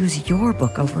anyone choose your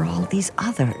book over all these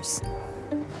others?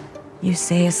 You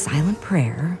say a silent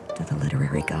prayer to the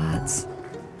literary gods.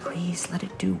 Please let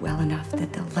it do well enough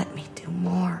that they'll let me do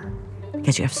more.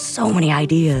 Because you have so many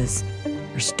ideas.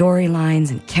 Your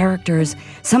storylines and characters,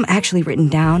 some actually written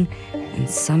down, and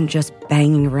some just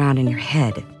banging around in your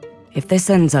head. If this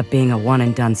ends up being a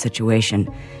one-and-done situation,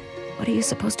 what are you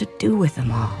supposed to do with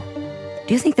them all?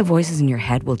 Do you think the voices in your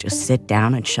head will just sit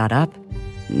down and shut up?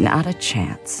 Not a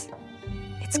chance.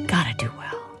 It's gotta do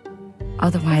well.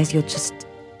 Otherwise, you'll just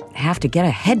have to get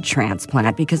a head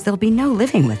transplant because there'll be no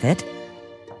living with it.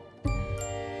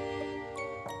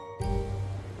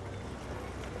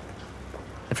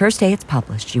 The first day it's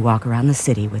published, you walk around the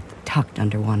city with tucked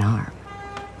under one arm.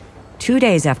 2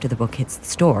 days after the book hits the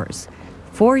stores,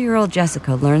 4-year-old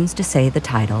Jessica learns to say the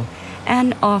title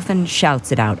and often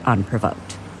shouts it out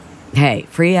unprovoked. Hey,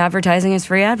 free advertising is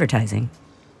free advertising.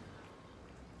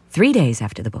 3 days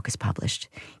after the book is published,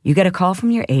 you get a call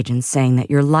from your agent saying that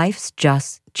your life's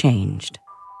just changed.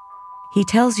 He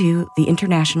tells you the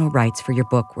international rights for your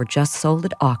book were just sold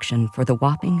at auction for the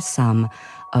whopping sum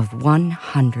of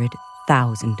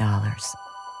 $100,000.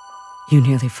 You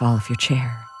nearly fall off your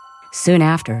chair. Soon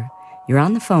after, you're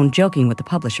on the phone joking with the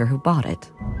publisher who bought it.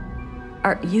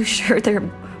 Are you sure there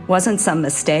wasn't some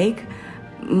mistake?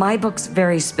 My book's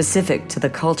very specific to the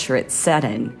culture it's set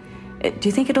in. Do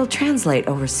you think it'll translate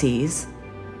overseas?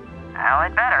 Well,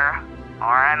 it better, or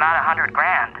I'm out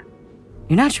 $100,000.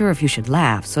 You're not sure if you should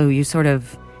laugh, so you sort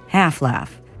of half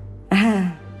laugh.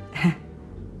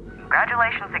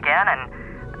 Congratulations again, and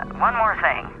one more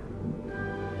thing.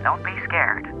 Don't be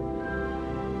scared.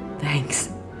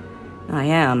 Thanks. I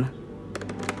am.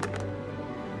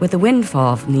 With the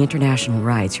windfall from the international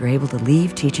rights, you're able to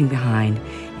leave teaching behind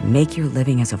and make your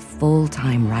living as a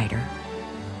full-time writer.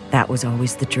 That was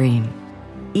always the dream,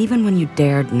 even when you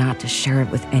dared not to share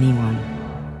it with anyone,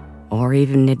 or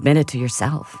even admit it to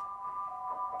yourself.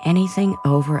 Anything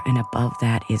over and above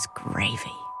that is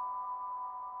gravy.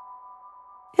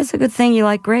 It's a good thing you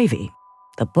like gravy.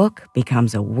 The book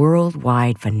becomes a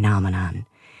worldwide phenomenon,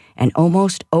 and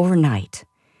almost overnight,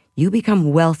 you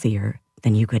become wealthier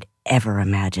than you could ever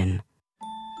imagine.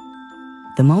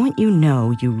 The moment you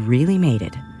know you really made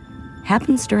it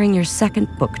happens during your second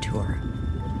book tour.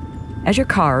 As your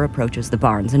car approaches the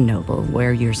Barnes & Noble,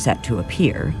 where you're set to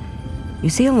appear, you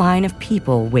see a line of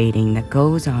people waiting that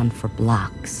goes on for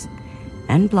blocks,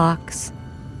 and blocks,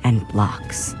 and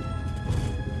blocks.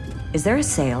 Is there a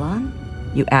sale on?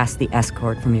 You ask the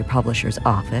escort from your publisher's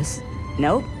office.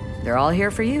 Nope, they're all here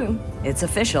for you. It's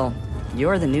official.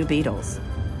 You're the new Beatles.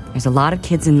 There's a lot of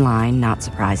kids in line, not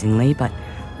surprisingly, but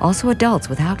also adults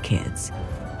without kids.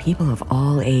 People of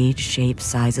all age, shapes,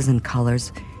 sizes, and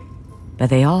colors, but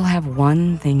they all have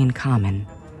one thing in common.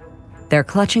 They're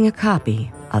clutching a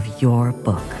copy of your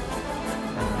book.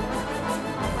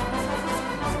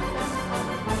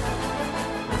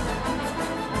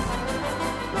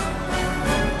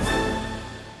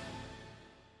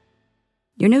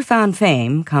 Your newfound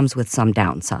fame comes with some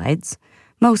downsides,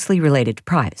 mostly related to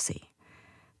privacy.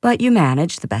 But you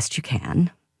manage the best you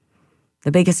can.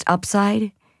 The biggest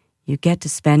upside? You get to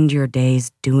spend your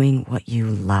days doing what you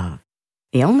love.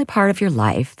 The only part of your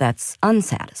life that's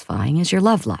unsatisfying is your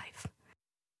love life.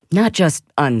 Not just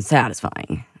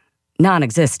unsatisfying,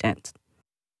 non-existent.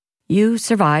 You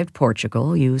survived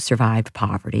Portugal, you survived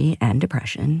poverty and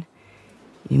depression.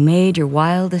 You made your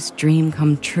wildest dream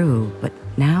come true, but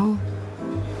now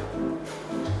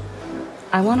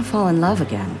I want to fall in love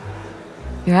again.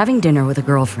 You're having dinner with a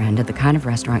girlfriend at the kind of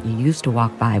restaurant you used to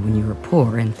walk by when you were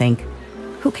poor and think,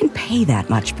 who can pay that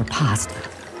much for pasta?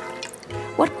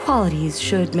 What qualities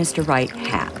should Mr. Right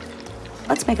have?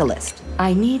 Let's make a list.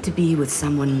 I need to be with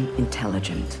someone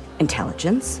intelligent.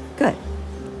 Intelligence? Good.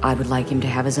 I would like him to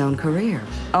have his own career.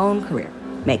 Own career.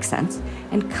 Makes sense.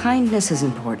 And kindness is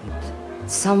important.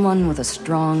 Someone with a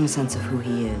strong sense of who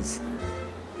he is.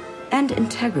 And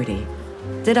integrity.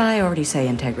 Did I already say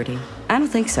integrity? I don't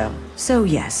think so. So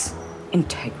yes,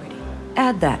 integrity.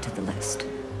 Add that to the list.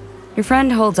 Your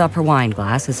friend holds up her wine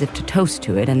glass as if to toast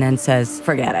to it and then says,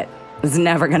 forget it. It's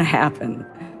never gonna happen.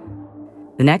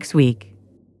 The next week,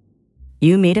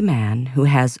 you meet a man who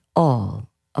has all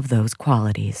of those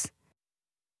qualities.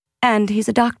 And he's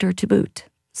a doctor to boot.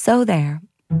 So there.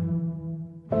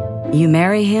 You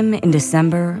marry him in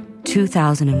December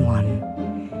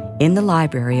 2001, in the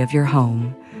library of your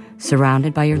home,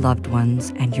 surrounded by your loved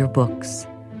ones and your books,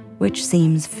 which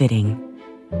seems fitting.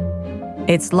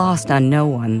 It's lost on no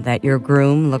one that your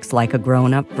groom looks like a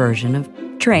grown-up version of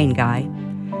Train Guy,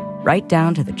 right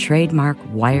down to the trademark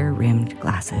wire-rimmed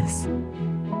glasses.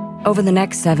 Over the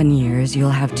next 7 years,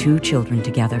 you'll have 2 children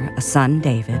together, a son,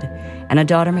 David, and a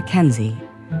daughter, Mackenzie,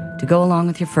 to go along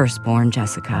with your firstborn,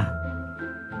 Jessica.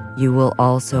 You will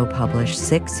also publish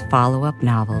 6 follow-up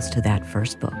novels to that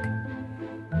first book.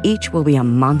 Each will be a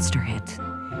monster hit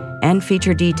and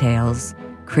feature details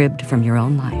cribbed from your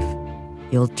own life.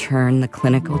 You'll turn the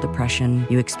clinical depression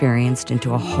you experienced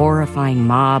into a horrifying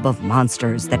mob of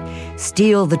monsters that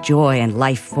steal the joy and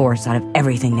life force out of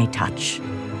everything they touch,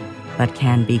 but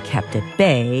can be kept at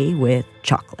bay with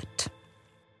chocolate.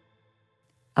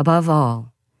 Above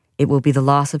all, it will be the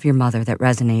loss of your mother that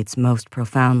resonates most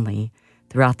profoundly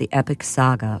throughout the epic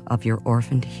saga of your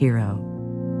orphaned hero.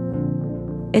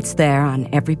 It's there on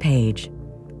every page,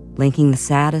 linking the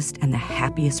saddest and the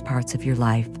happiest parts of your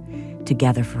life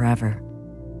together forever.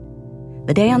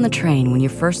 The day on the train when you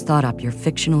first thought up your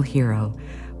fictional hero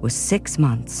was 6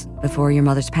 months before your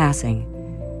mother's passing.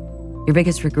 Your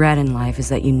biggest regret in life is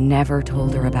that you never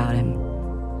told her about him.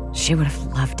 She would have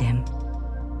loved him.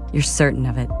 You're certain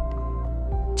of it,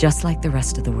 just like the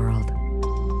rest of the world.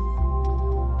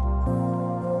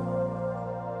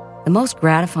 The most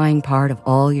gratifying part of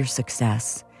all your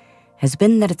success has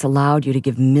been that it's allowed you to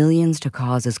give millions to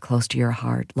causes close to your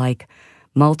heart, like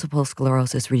multiple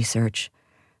sclerosis research,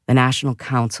 the National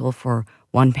Council for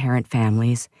One-Parent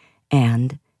Families,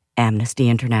 and Amnesty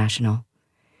International.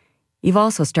 You've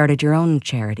also started your own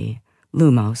charity,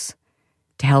 Lumos,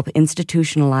 to help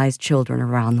institutionalized children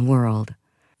around the world.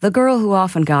 The girl who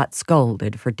often got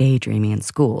scolded for daydreaming in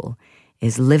school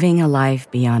is living a life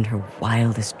beyond her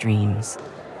wildest dreams.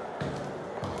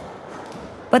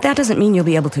 But that doesn't mean you'll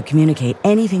be able to communicate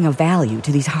anything of value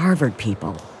to these Harvard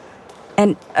people.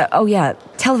 And,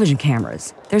 television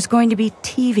cameras. There's going to be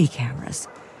TV cameras.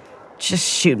 Just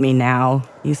shoot me now,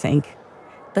 you think.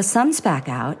 The sun's back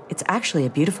out. It's actually a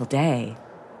beautiful day.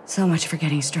 So much for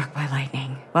getting struck by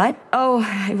lightning. What? Oh,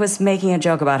 I was making a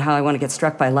joke about how I want to get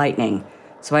struck by lightning,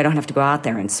 so I don't have to go out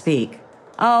there and speak.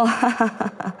 Oh,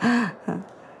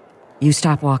 You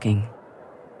stop walking.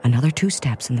 Another 2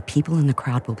 steps and the people in the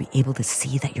crowd will be able to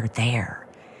see that you're there.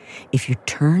 If you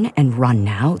turn and run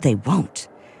now, they won't.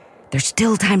 There's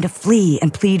still time to flee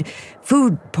and plead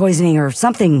food poisoning or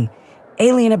something,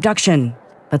 alien abduction.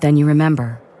 But then you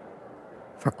remember,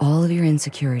 for all of your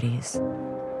insecurities,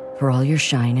 For all your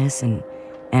shyness and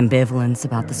ambivalence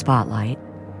about the spotlight,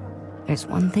 there's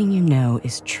one thing you know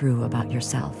is true about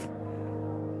yourself.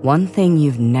 One thing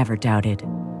you've never doubted.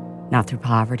 Not through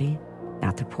poverty,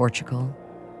 not through Portugal,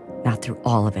 not through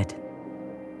all of it.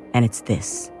 And it's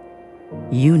this.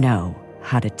 You know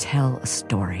how to tell a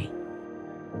story.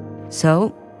 So,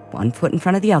 one foot in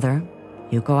front of the other,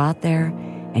 you go out there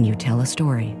and you tell a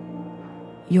story.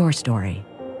 Your story.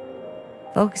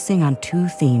 Focusing on two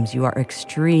themes you are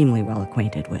extremely well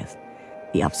acquainted with.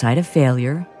 The upside of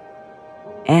failure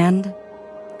and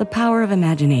the power of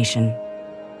imagination.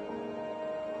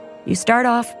 You start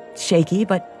off shaky,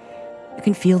 but you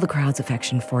can feel the crowd's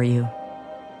affection for you.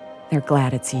 They're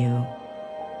glad it's you.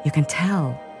 You can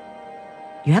tell.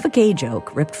 You have a gay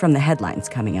joke ripped from the headlines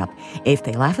coming up. If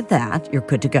they laugh at that, you're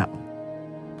good to go.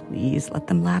 Please let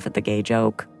them laugh at the gay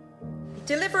joke.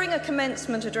 Delivering a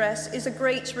commencement address is a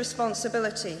great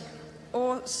responsibility,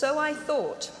 or so I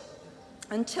thought,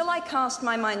 until I cast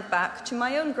my mind back to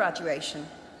my own graduation.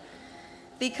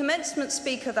 The commencement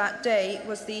speaker that day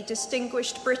was the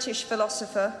distinguished British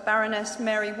philosopher Baroness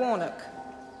Mary Warnock.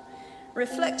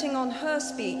 Reflecting on her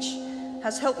speech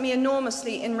has helped me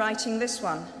enormously in writing this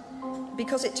one,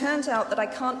 because it turns out that I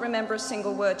can't remember a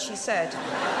single word she said.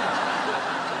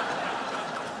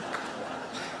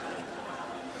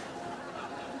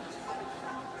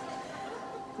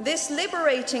 This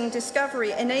liberating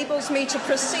discovery enables me to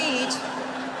proceed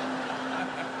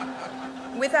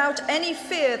without any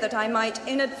fear that I might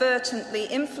inadvertently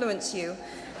influence you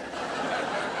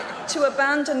to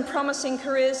abandon promising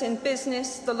careers in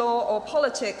business, the law, or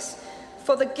politics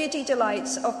for the giddy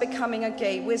delights of becoming a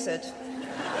gay wizard.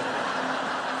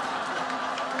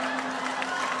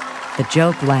 The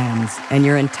joke lands, and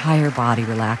your entire body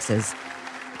relaxes,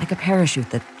 like a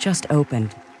parachute that just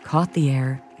opened, caught the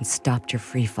air, and stopped your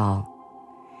free fall.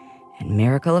 And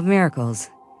miracle of miracles,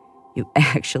 you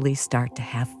actually start to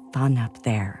have fun up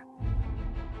there.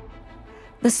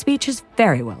 The speech is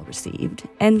very well received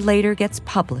and later gets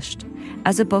published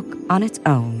as a book on its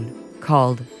own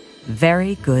called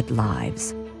Very Good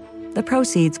Lives. The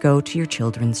proceeds go to your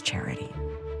children's charity.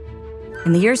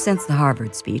 In the years since the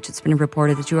Harvard speech, it's been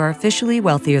reported that you are officially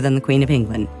wealthier than the Queen of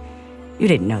England. You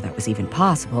didn't know that was even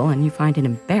possible, and you find it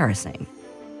embarrassing.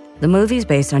 The movies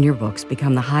based on your books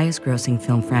become the highest-grossing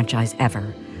film franchise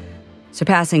ever,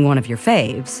 surpassing one of your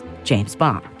faves, James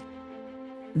Bond.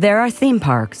 There are theme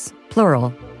parks,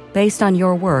 plural, based on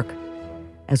your work,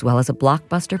 as well as a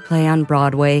blockbuster play on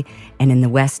Broadway and in the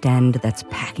West End that's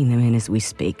packing them in as we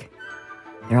speak.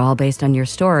 They're all based on your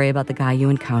story about the guy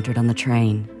you encountered on the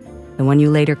train, the one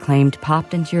you later claimed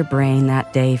popped into your brain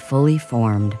that day fully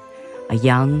formed, a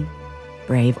young,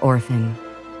 brave orphan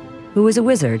who is a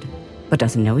wizard but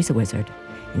doesn't know he's a wizard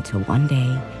until one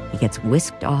day he gets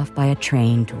whisked off by a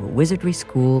train to a wizardry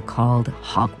school called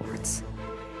Hogwarts.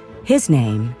 His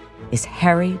name is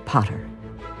Harry Potter.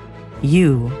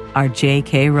 You are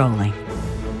J.K. Rowling.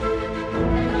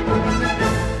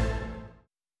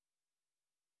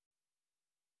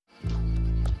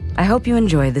 I hope you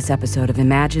enjoyed this episode of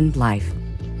Imagined Life.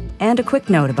 And a quick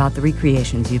note about the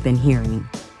recreations you've been hearing.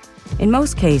 In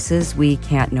most cases, we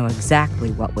can't know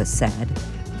exactly what was said.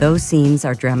 Those scenes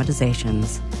are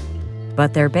dramatizations,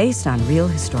 but they're based on real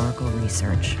historical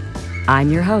research. I'm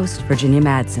your host, Virginia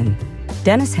Madsen.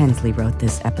 Dennis Hensley wrote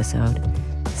this episode.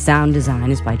 Sound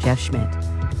design is by Jeff Schmidt.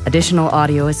 Additional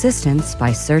audio assistance by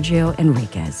Sergio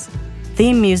Enriquez.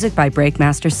 Theme music by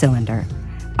Breakmaster Cylinder.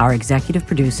 Our executive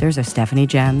producers are Stephanie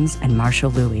Gems and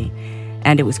Marshall Louie,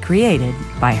 and it was created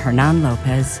by Hernan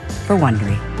Lopez for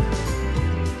Wondery.